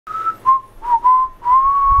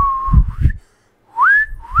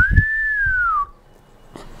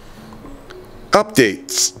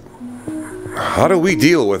Updates. How do we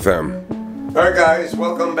deal with them? Alright guys,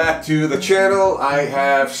 welcome back to the channel. I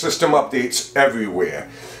have system updates everywhere.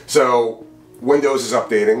 So Windows is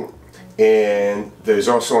updating, and there's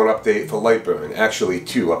also an update for Lightburn. Actually,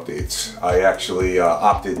 two updates. I actually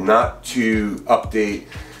opted not to update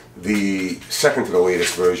the second to the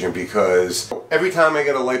latest version because every time I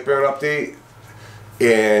get a Lightburn update,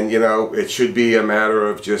 and you know, it should be a matter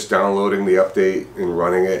of just downloading the update and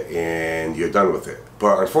running it and you're done with it.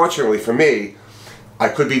 But unfortunately for me, I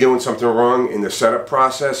could be doing something wrong in the setup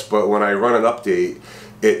process, but when I run an update,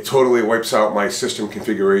 it totally wipes out my system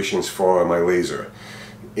configurations for my laser.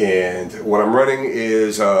 And what I'm running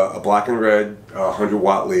is a black and red 100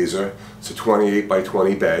 watt laser. It's a 28 by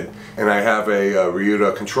 20 bed, and I have a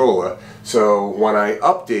Ryuta controller. So when I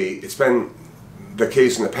update, it's been the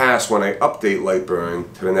case in the past, when I update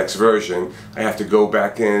Lightburn to the next version, I have to go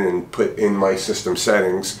back in and put in my system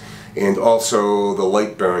settings and also the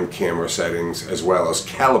Lightburn camera settings, as well as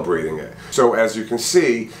calibrating it. So as you can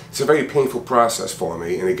see, it's a very painful process for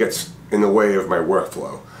me, and it gets in the way of my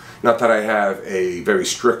workflow. Not that I have a very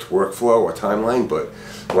strict workflow or timeline, but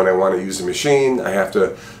when I want to use the machine, I have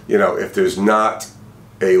to, you know, if there's not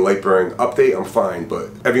a Lightburn update, I'm fine,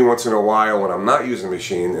 but every once in a while when I'm not using the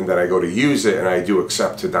machine and then I go to use it and I do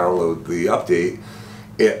accept to download the update,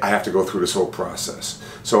 I have to go through this whole process.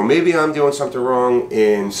 So maybe I'm doing something wrong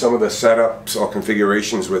in some of the setups or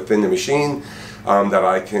configurations within the machine that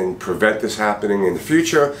I can prevent this happening in the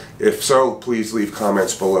future. If so, please leave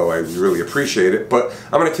comments below. I really appreciate it. But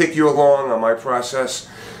I'm going to take you along on my process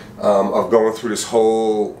of going through this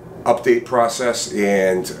whole update process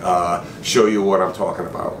and show you what I'm talking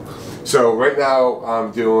about. So right now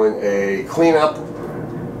I'm doing a cleanup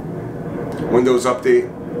Windows update.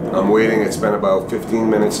 I'm waiting. It's been about 15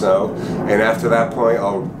 minutes now, and after that point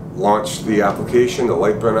I'll launch the application, the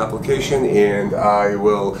Lightburn application, and I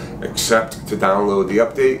will accept to download the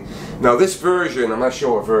update. Now this version, I'm not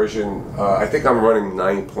sure what version, I think I'm running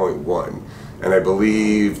 9.1, and I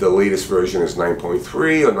believe the latest version is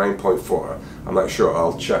 9.3 or 9.4. I'm not sure,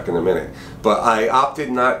 I'll check in a minute. But I opted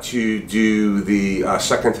not to do the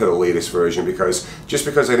second to the latest version because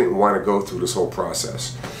I didn't want to go through this whole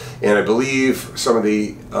process. And I believe some of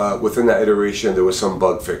the, within that iteration, there was some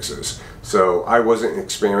bug fixes. So I wasn't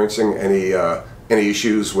experiencing any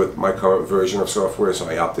issues with my current version of software, so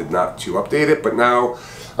I opted not to update it. But now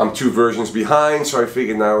I'm 2 versions behind, so I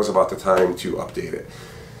figured now is about the time to update it.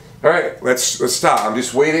 All right, let's start. I'm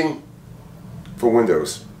just waiting for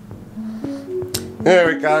Windows.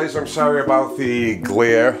 Alright guys, I'm sorry about the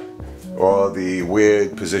glare or the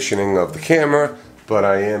weird positioning of the camera, but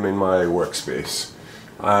I am in my workspace.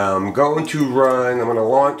 I'm going to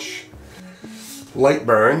launch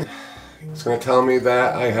Lightburn. It's going to tell me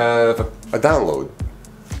that I have a download.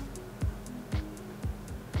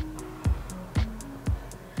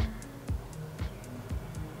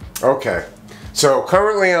 Okay, so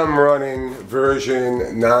currently I'm running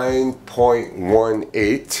version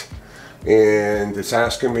 9.18. and it's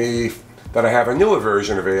asking me that I have a newer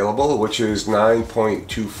version available, which is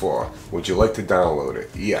 9.24. Would you like to download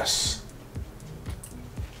it? Yes.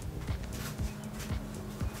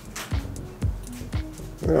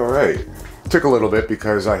 Alright. Took a little bit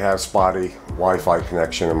because I have spotty Wi-Fi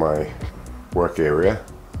connection in my work area.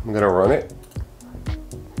 I'm going to run it.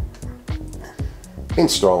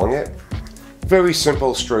 Installing it. Very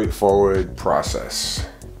simple, straightforward process.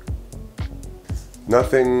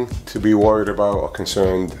 Nothing to be worried about or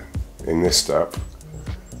concerned in this step.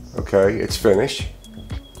 Okay, it's finished.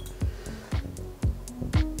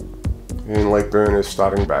 And Lightburn is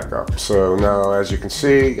starting back up. So now, as you can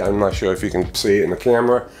see, I'm not sure if you can see it in the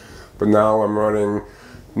camera, but now I'm running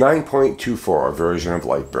 9.24 version of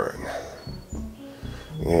Lightburn.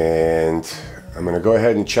 And I'm going to go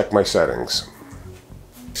ahead and check my settings.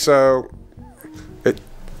 So it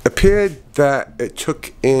appeared that it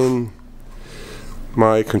took in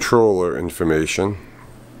my controller information,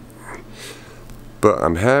 but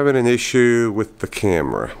I'm having an issue with the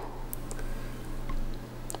camera.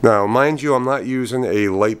 Now mind you, I'm not using a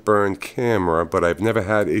Lightburn camera, but I've never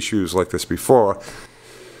had issues like this before.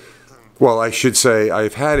 Well, I should say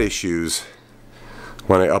I've had issues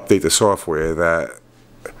when I update the software that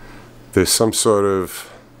there's some sort of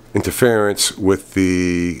interference with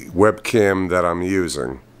the webcam that I'm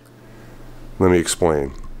using. Let me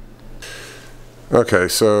explain. Okay,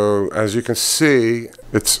 so as you can see,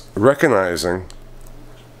 it's recognizing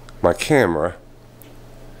my camera,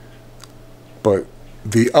 but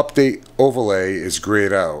the update overlay is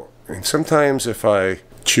grayed out. And sometimes if I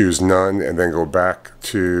choose none and then go back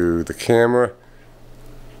to the camera,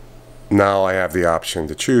 now I have the option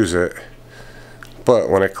to choose it. but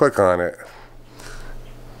when I click on it,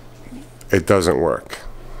 it doesn't work.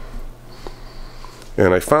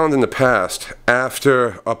 And I found in the past,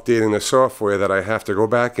 after updating the software, that I have to go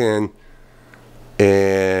back in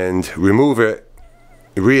and remove it,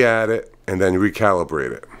 re-add it, and then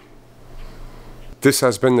recalibrate it. This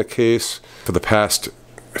has been the case for the past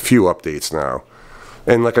few updates now.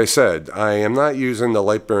 And like I said, I am not using the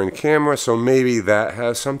Lightburn camera, so maybe that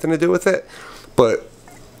has something to do with it. But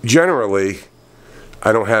generally,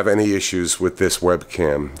 I don't have any issues with this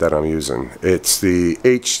webcam that I'm using. It's the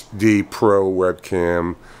HD Pro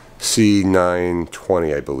webcam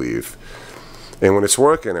C920, I believe. And when it's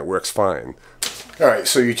working, it works fine. Alright,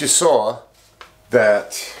 so you just saw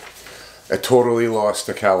that I totally lost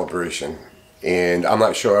the calibration. And I'm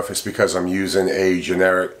not sure if it's because I'm using a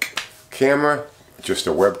generic camera, just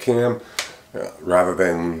a webcam, rather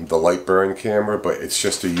than the Lightburn camera, but it's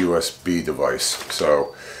just a USB device.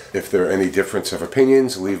 So if there are any difference of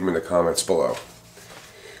opinions, leave them in the comments below.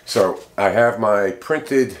 So I have my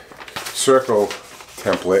printed circle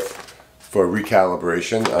template for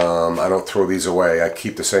recalibration. I don't throw these away. I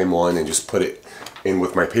keep the same one and just put it in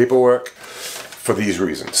with my paperwork for these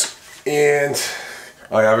reasons. And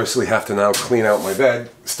I obviously have to now clean out my bed,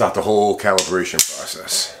 start the whole calibration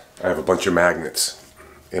process. I have a bunch of magnets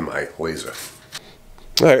in my laser.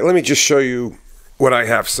 Alright, let me just show you what I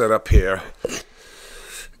have set up here.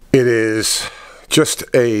 It is just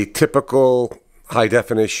a typical high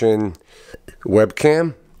definition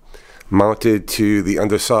webcam mounted to the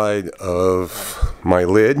underside of my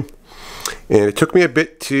lid. And it took me a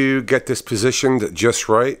bit to get this positioned just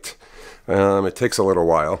right. It takes a little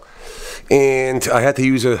while. And I had to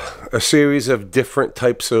use a series of different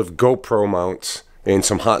types of GoPro mounts and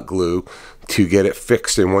some hot glue to get it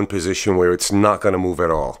fixed in one position where it's not going to move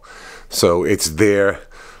at all. So it's there,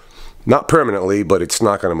 not permanently, but it's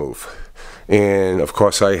not going to move. And of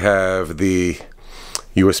course I have the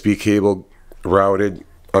USB cable routed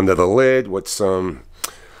under the lid with some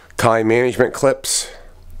time management clips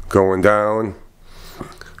going down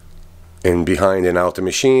and behind and out the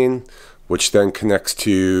machine, which then connects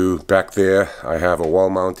to back there. I have a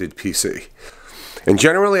wall-mounted PC. And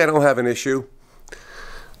generally I don't have an issue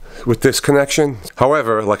with this connection.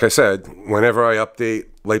 However, like I said, whenever I update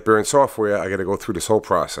Lightburn software, I got to go through this whole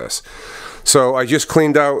process. So I just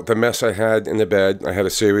cleaned out the mess I had in the bed. I had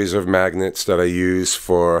a series of magnets that I use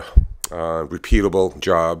for repeatable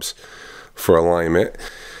jobs for alignment.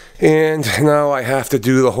 And now I have to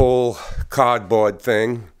do the whole cardboard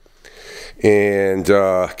thing and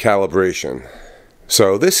calibration.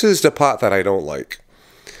 So this is the part that I don't like.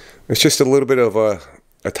 It's just a little bit of a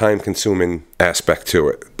time-consuming aspect to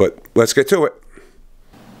it, but let's get to it.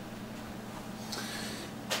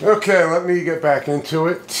 Okay, let me get back into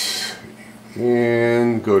it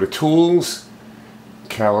and go to Tools,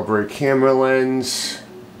 Calibrate Camera Lens,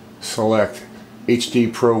 select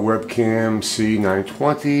HD Pro Webcam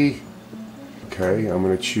C920. Okay, I'm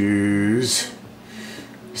going to choose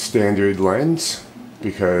Standard Lens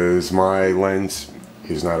because my lens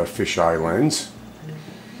is not a fisheye lens.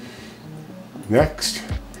 Next,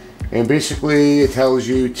 and basically it tells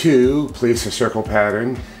you to place a circle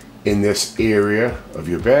pattern in this area of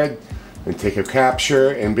your bed and take a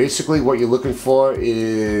capture, and basically what you're looking for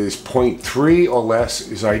is 0.3 or less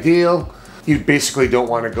is ideal. You basically don't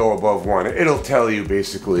want to go above 1. It'll tell you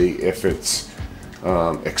basically if it's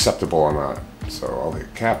acceptable or not. So I'll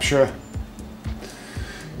hit capture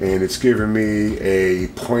and it's giving me a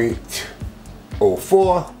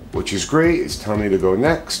 0.04, which is great. It's telling me to go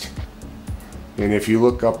next. And if you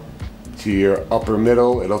look up to your upper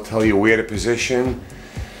middle, it'll tell you where to position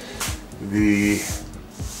the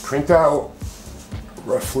printout,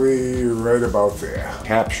 roughly right about there.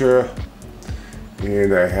 Capture,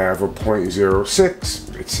 and I have a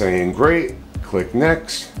 0.06. It's saying great. Click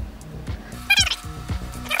next.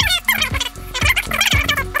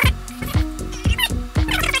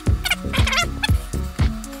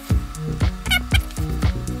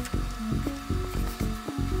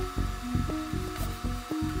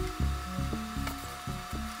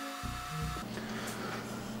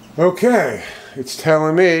 Okay, it's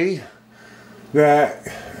telling me that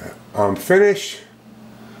I'm finished,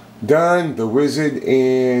 done the wizard,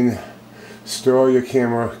 and store your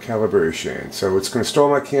camera calibration. So it's going to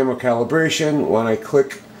store my camera calibration when I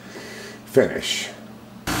click finish.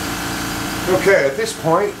 Okay, at this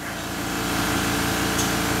point,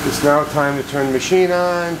 it's now time to turn the machine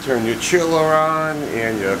on, turn your chiller on,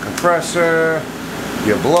 and your compressor,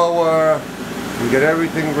 your blower, and get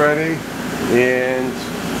everything ready. And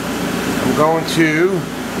I'm going to,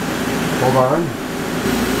 hold on,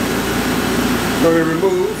 I'm going to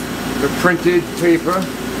remove the printed paper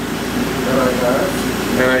that I have,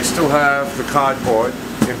 and I still have the cardboard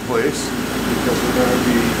in place because we're going to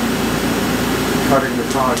be cutting the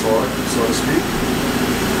cardboard, so to speak.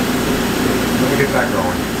 Let me get that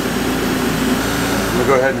going. I'm going to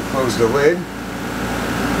go ahead and close the lid.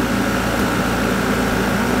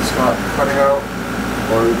 Start cutting out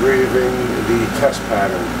or engraving the test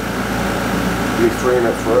pattern. Reframe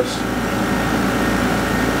it first.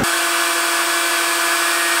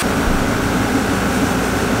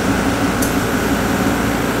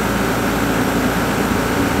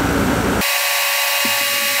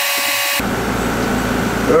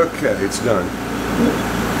 Okay, it's done.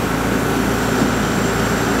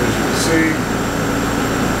 As you can see,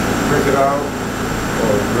 print it out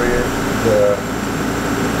or engrave the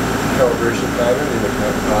calibration pattern in the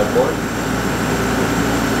cardboard.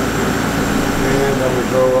 And I'm going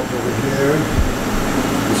to go up over here to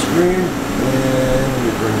the screen, and let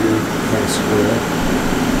me bring you kind of square.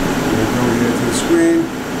 I'm going to go here to the screen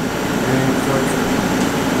and click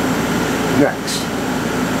next.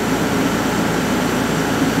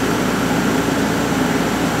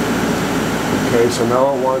 Okay, so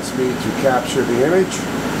now it wants me to capture the image,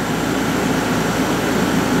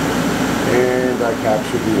 and I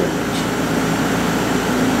captured the image.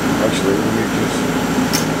 Actually, let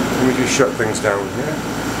me just shut things down here.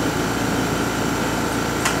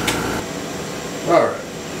 All right.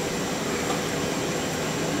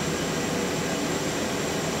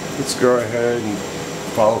 Let's go ahead and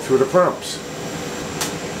follow through the prompts.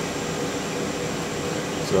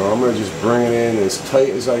 So I'm going to just bring it in as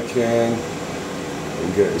tight as I can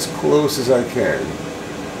and get as close as I can.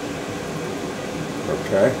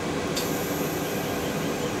 Okay.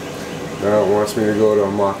 Now it wants me to go to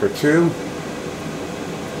a marker 2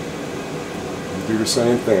 and do the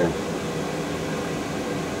same thing.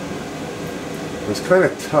 It's kind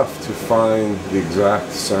of tough to find the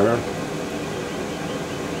exact center.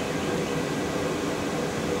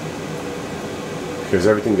 Because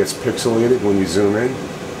everything gets pixelated when you zoom in.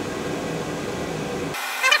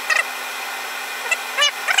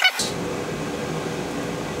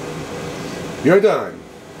 You're done.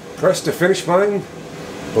 Press the finish button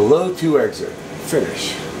below to exit.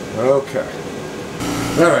 Finish. Okay.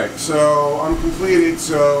 Alright, so I'm completed.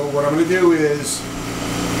 So what I'm going to do is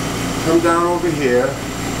come down over here,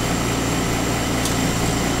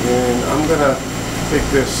 and I'm going to take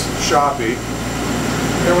this Sharpie,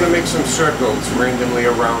 and I'm going to make some circles randomly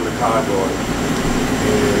around the cardboard,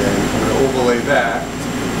 and I'm going to overlay that,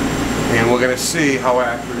 and we're going to see how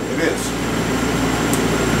accurate it is.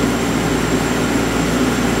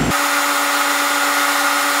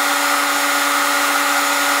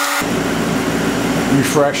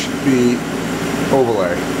 Refresh the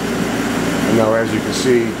overlay, and now as you can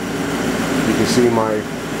see my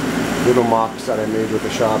little marks that I made with the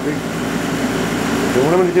Sharpie. And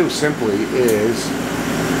what I'm going to do simply is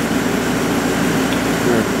I'm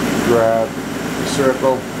going to grab the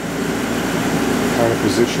circle, kind of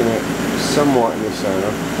position it somewhat in the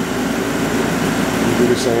center, and do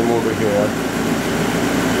the same over here.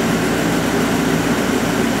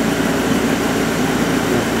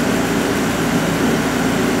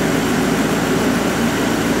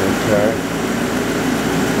 Okay.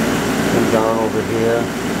 Come down over here,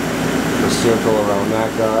 a circle around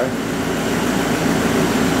that guy.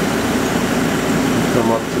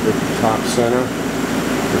 Come up to the top center,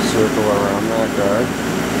 a circle around that guy.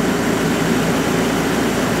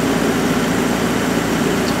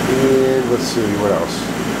 And let's see, what else?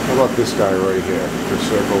 How about this guy right here? The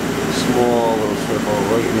circle, small little circle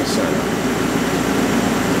right in the center.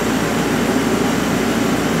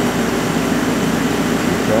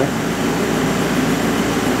 Okay.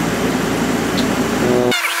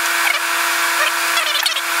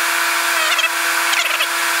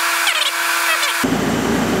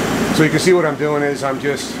 So you can see what I'm doing is I'm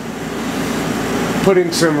just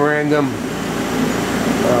putting some random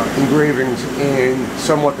engravings in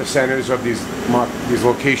somewhat the centers of these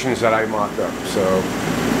locations that I marked up. So,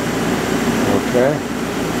 okay.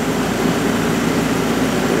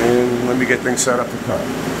 And let me get things set up to cut.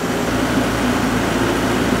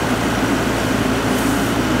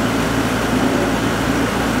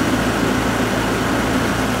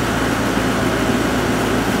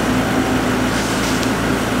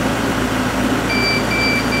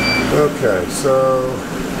 Okay, so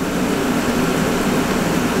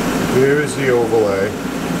here's the overlay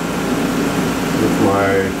with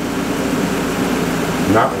my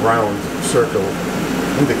not round circle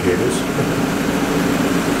indicators.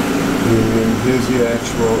 And here's the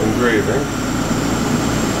actual engraving.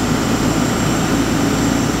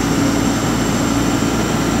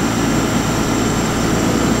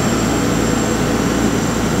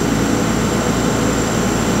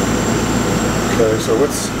 Okay, so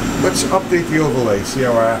let's update the overlay, see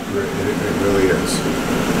how accurate it really is.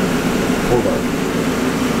 Hold on.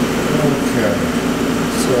 Okay,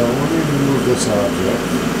 so let me remove this object.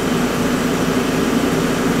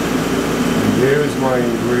 And there's my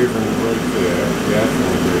engraving right there, the actual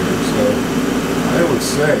engraving. So I would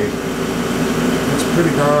say it's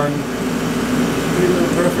pretty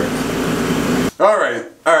perfect.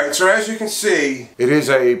 Alright, so as you can see, it is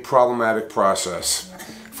a problematic process.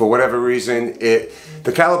 For whatever reason, the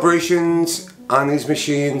calibrations on these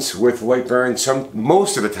machines with Lightburn,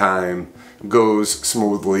 most of the time goes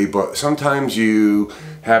smoothly, but sometimes you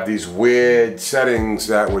have these weird settings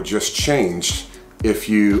that were just changed if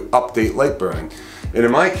you update Lightburn. And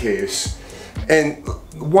in my case,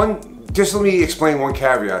 just let me explain one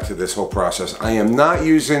caveat to this whole process. I am not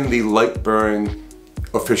using the Lightburn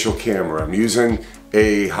official camera. I'm using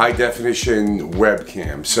a high definition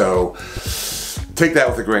webcam. So take that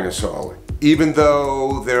with a grain of salt. Even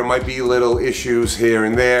though there might be little issues here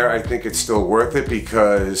and there, I think it's still worth it,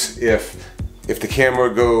 because if the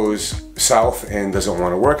camera goes south and doesn't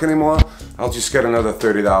want to work anymore, I'll just get another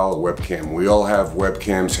 $30 webcam. We all have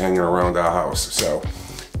webcams hanging around our house, so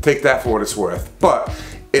take that for what it's worth. But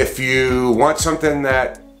if you want something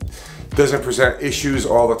that doesn't present issues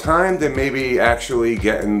all the time, then maybe actually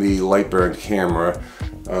getting the Lightburn camera,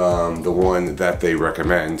 the one that they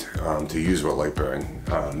recommend to use with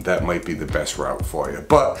Lightburn, that might be the best route for you.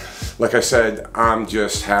 But like I said, I'm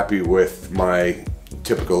just happy with my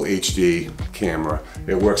typical HD camera.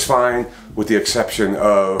 It works fine, with the exception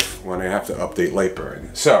of when I have to update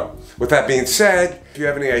Lightburn. So with that being said, if you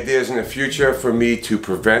have any ideas in the future for me to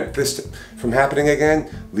prevent this from happening again,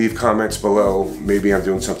 leave comments below. Maybe I'm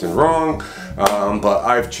doing something wrong, but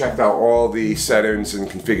I've checked out all the settings and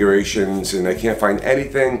configurations, and I can't find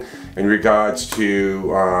anything in regards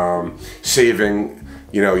to saving,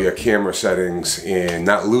 your camera settings and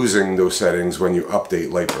not losing those settings when you update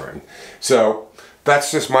Lightburn. So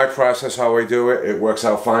that's just my process, how I do it. It works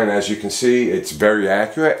out fine. As you can see, it's very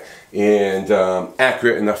accurate, and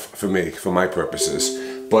accurate enough for me, for my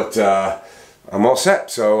purposes. But I'm all set,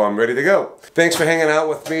 so I'm ready to go. Thanks for hanging out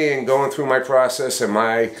with me and going through my process and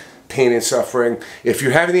my pain and suffering. If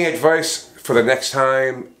you have any advice for the next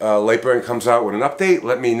time Lightburn comes out with an update,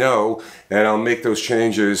 let me know, and I'll make those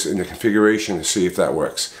changes in the configuration to see if that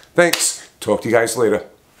works. Thanks. Talk to you guys later.